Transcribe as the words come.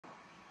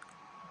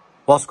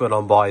What's going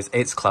on, boys?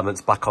 It's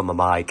Clements back on the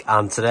mic,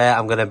 and today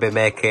I'm going to be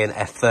making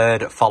a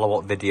third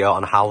follow-up video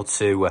on how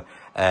to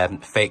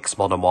fix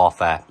Modern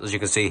Warfare. As you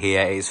can see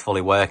here, it is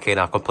fully working.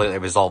 I've completely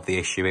resolved the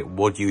issue. It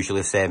would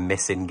usually say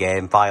missing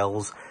game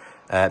files,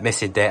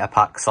 missing data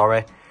packs,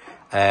 sorry.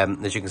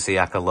 As you can see,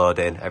 I can load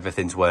in.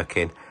 Everything's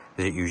working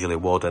as it usually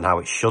would and how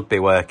it should be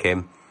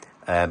working.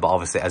 But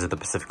obviously, as of the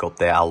Pacific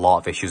update, a lot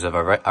of issues have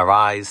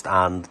arisen,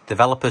 and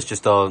developers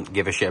just don't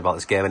give a shit about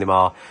this game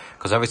anymore,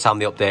 because every time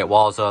they update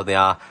Warzone, they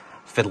are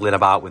fiddling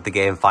about with the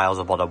game files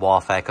of Modern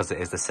Warfare because it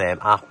is the same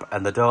app,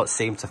 and they don't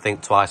seem to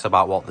think twice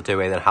about what they're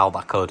doing and how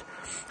that could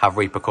have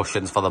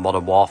repercussions for the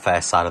Modern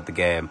Warfare side of the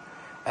game,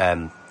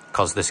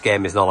 because this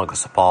game is no longer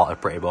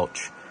supported pretty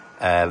much.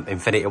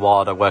 Infinity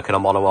Ward are working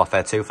on Modern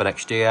Warfare 2 for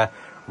next year.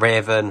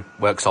 Raven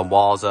works on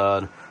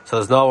Warzone, so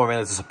there's no one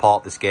really to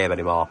support this game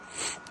anymore.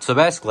 So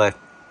basically,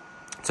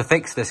 to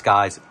fix this,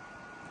 guys,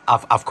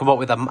 I've come up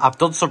with I've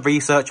done some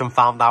research and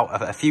found out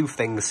a few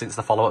things since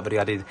the follow-up video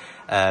I did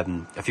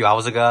a few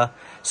hours ago.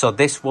 So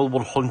this will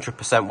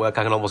 100% work,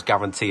 I can almost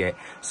guarantee it.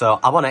 So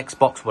I'm on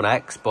Xbox One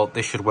X, but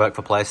this should work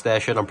for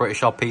PlayStation. I'm pretty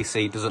sure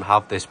PC doesn't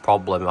have this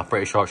problem. I'm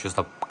pretty sure it's just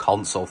a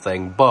console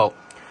thing. But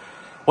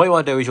what you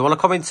want to do is you want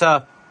to come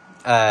into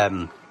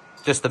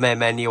just the main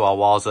menu or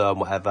Warzone,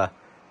 whatever.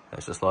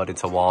 Let's just load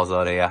into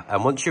Warzone here.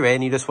 And once you're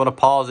in, you just want to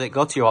pause it,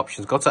 go to your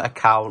options, go to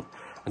account,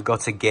 and go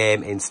to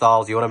game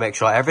installs. You want to make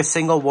sure every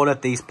single one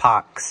of these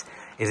packs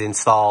is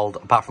installed,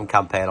 apart from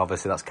campaign,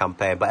 obviously that's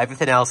campaign, but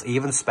everything else,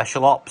 even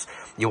special ops,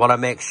 you want to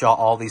make sure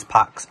all these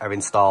packs are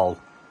installed.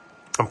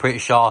 I'm pretty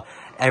sure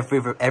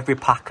every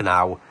pack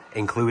now,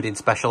 including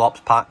special ops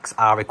packs,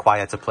 are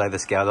required to play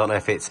this game. I don't know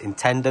if it's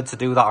intended to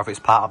do that or if it's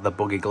part of the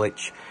buggy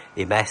glitch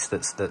mess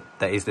that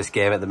is this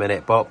game at the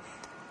minute, but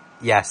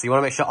yeah, so you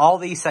want to make sure all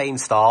these are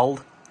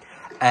installed.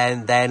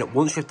 And then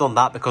once you've done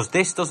that, because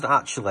this doesn't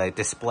actually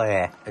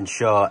display and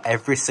show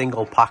every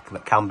single pack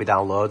that can be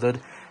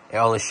downloaded, it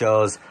only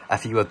shows a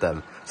few of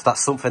them. So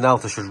that's something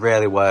else I should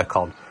really work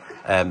on,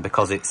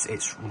 because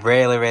it's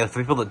really, for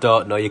people that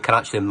don't know, you can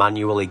actually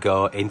manually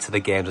go into the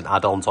games and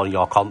add-ons on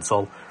your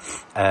console.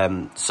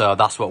 So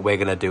that's what we're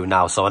going to do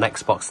now. So on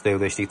Xbox to do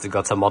this, you need to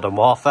go to Modern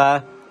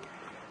Warfare,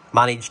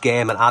 manage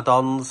game and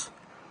add-ons.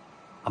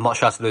 I'm not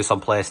sure how to do this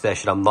on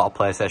PlayStation. I'm not a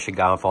PlayStation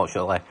guy,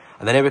 unfortunately.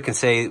 And then here we can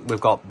see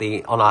we've got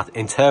on our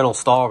internal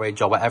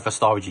storage, or whatever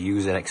storage you're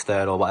using,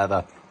 external,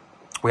 whatever.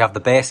 We have the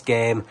base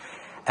game,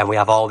 and we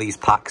have all these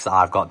packs that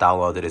I've got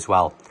downloaded as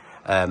well.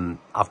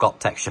 I've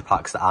got texture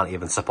packs that aren't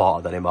even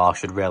supported anymore. I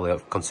should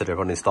really consider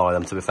uninstalling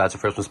them, to be fair, to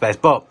free up some space.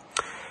 But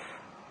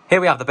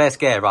here we have the base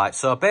game, right?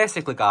 So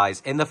basically,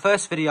 guys, in the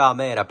first video I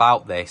made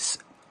about this,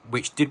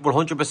 which did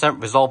 100%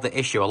 resolve the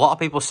issue, a lot of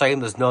people saying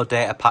there's no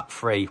data pack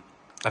free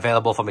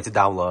available for me to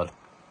download.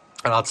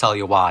 And I'll tell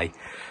you why.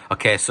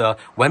 Okay, so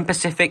when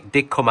Pacific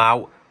did come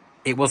out,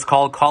 it was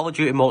called Call of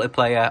Duty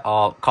Multiplayer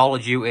or Call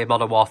of Duty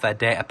Modern Warfare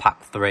Data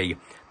Pack 3.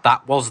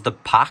 That was the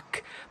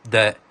pack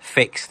that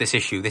fixed this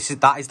issue.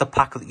 That is the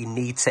pack that you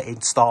need to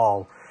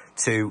install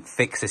to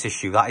fix this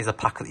issue. That is the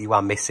pack that you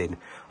are missing.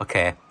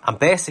 Okay, and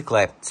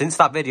basically, since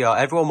that video,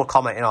 everyone were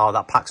commenting, oh,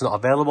 that pack's not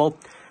available.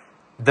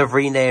 They've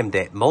renamed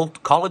it.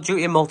 Call of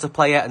Duty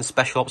Multiplayer and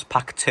Special Ops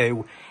Pack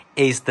 2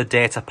 is the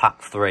Data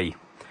Pack 3.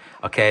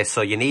 Okay,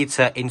 so you need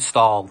to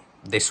install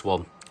this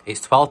one.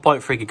 It's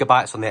 12.3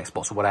 gigabytes on the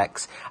Xbox One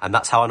X, and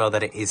that's how I know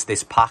that it is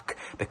this pack,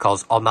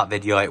 because on that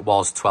video it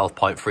was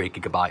 12.3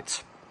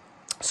 gigabytes.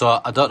 So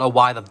I don't know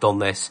why they've done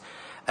this.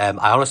 I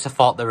honestly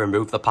thought they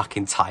removed the pack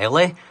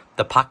entirely,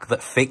 the pack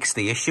that fixed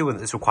the issue and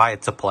it's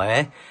required to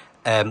play,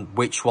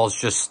 which was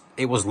just,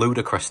 it was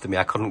ludicrous to me.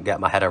 I couldn't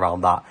get my head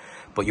around that.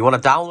 But you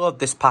want to download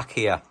this pack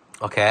here.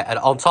 Okay, and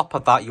on top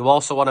of that, you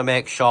also want to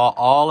make sure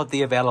all of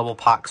the available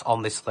packs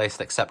on this list,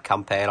 except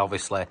campaign,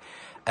 obviously,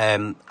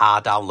 are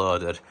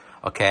downloaded.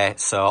 Okay,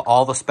 so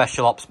all the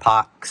special ops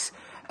packs,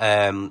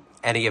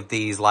 any of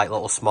these like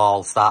little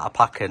small starter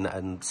pack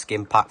and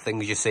skin pack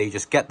things you see,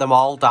 just get them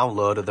all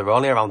downloaded. They're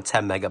only around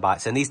 10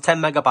 megabytes, and these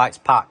 10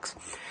 megabytes packs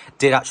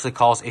did actually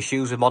cause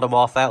issues with Modern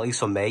Warfare, at least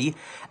for me,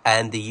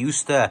 and they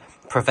used to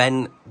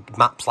prevent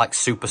maps like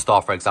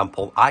Superstore, for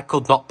example. I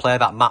could not play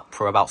that map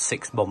for about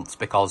 6 months,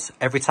 because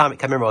every time it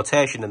came in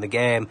rotation in the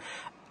game,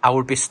 I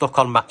would be stuck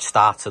on match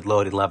started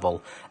loaded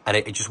level, and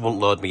it just wouldn't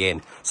load me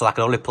in. So I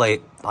could only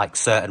play like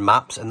certain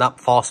maps, and that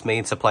forced me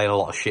into playing a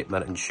lot of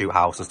Shipment and Shoot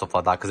House and stuff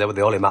like that, because they were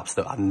the only maps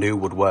that I knew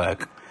would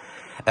work.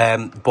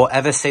 But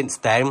ever since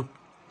then,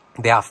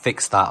 they have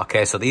fixed that.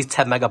 Okay, so these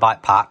 10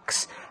 megabyte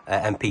packs,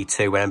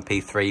 MP2 and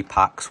MP3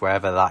 packs,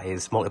 wherever that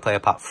is,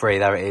 multiplayer pack 3,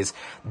 there it is.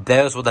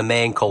 Those were the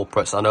main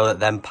culprits. I know that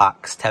them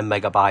packs, 10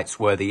 megabytes,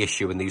 were the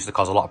issue, and they used to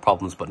cause a lot of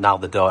problems, but now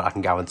they don't, I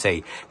can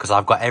guarantee, because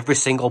I've got every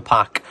single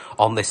pack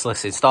on this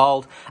list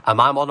installed, and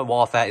my Modern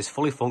Warfare is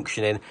fully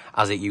functioning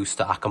as it used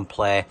to. I can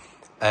play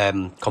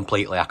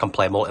completely. I can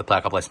play multiplayer,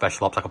 I can play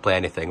special ops, I can play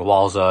anything.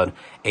 Warzone,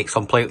 it's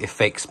completely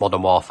fixed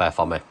Modern Warfare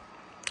for me.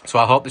 So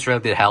I hope this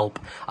really did help.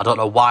 I don't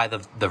know why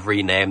they've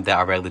renamed it,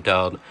 I really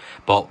don't.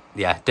 But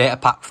yeah, Data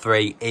Pack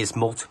 3 is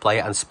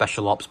Multiplayer and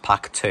Special Ops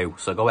Pack 2.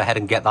 So go ahead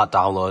and get that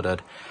downloaded.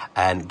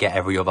 and get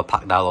every other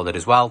pack downloaded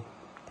as well.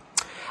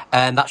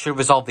 And that should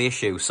resolve the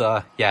issue.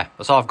 So, yeah,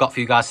 that's all I've got for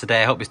you guys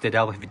today. I hope this did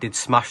help. If you did,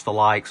 smash the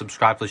like,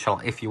 subscribe to the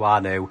channel if you are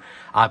new.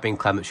 I've been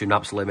Clements, you've been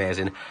absolutely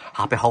amazing.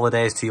 Happy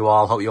holidays to you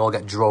all. Hope you all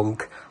get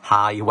drunk,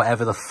 high,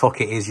 whatever the fuck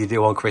it is you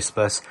do on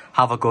Christmas.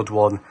 Have a good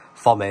one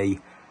for me,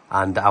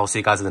 and I'll see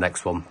you guys in the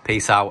next one.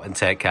 Peace out and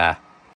take care.